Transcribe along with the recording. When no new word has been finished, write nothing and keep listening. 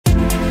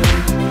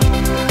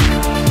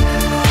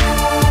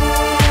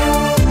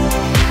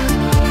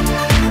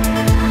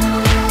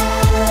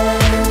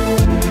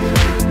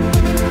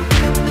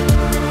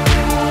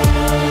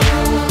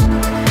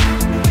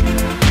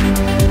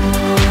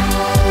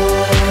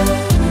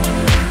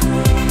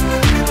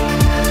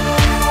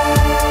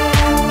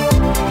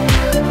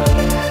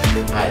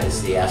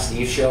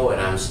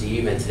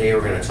Steve, and today we're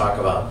going to talk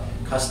about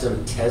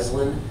custom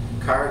Teslin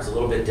cards, a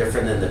little bit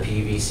different than the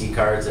PVC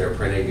cards that are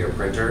printed in your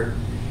printer.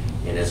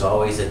 And as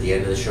always, at the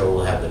end of the show,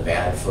 we'll have the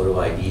bad photo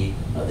ID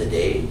of the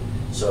day.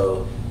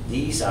 So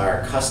these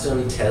are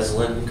custom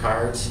Teslin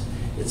cards.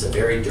 It's a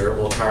very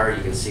durable card.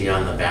 You can see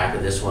on the back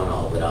of this one,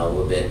 I'll hold it out a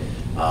little bit.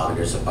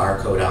 There's a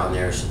barcode on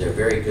there, so they're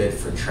very good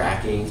for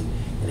tracking,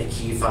 and a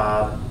key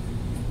fob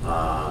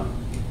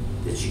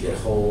that you can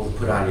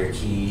put on your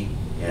key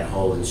and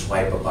hold and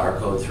swipe a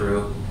barcode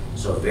through.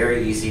 So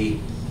very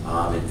easy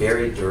and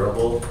very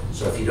durable.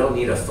 So if you don't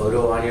need a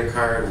photo on your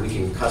card, we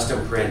can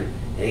custom print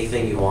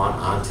anything you want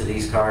onto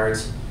these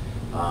cards.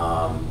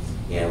 And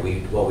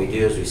what we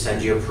do is we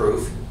send you a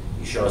proof.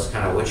 You show us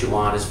kind of what you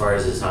want as far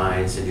as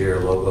design, send your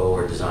logo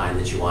or design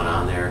that you want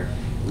on there.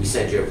 We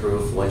send you a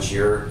proof. Once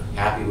you're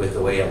happy with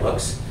the way it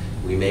looks,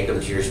 we make them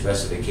to your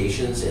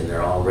specifications, and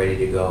they're all ready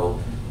to go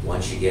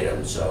once you get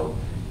them. So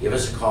give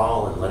us a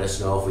call and let us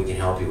know if we can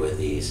help you with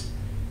these.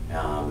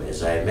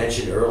 As I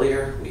mentioned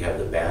earlier, we have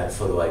the bad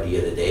photo ID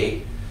of the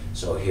day.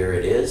 So here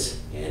it is.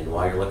 And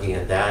while you're looking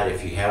at that,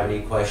 if you have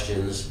any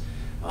questions,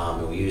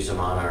 and we use them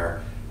on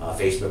our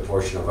Facebook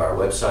portion of our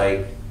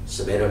website,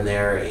 submit them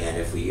there, and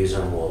if we use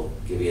them, we'll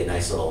give you a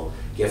nice little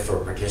gift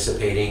for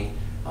participating.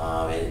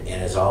 And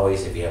as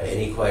always, if you have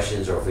any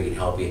questions or if we can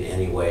help you in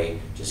any way,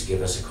 just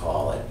give us a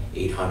call at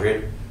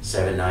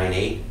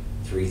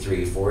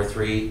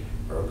 800-798-3343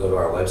 or go to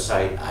our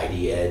website,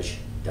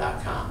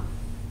 idedge.com.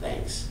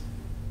 Thanks.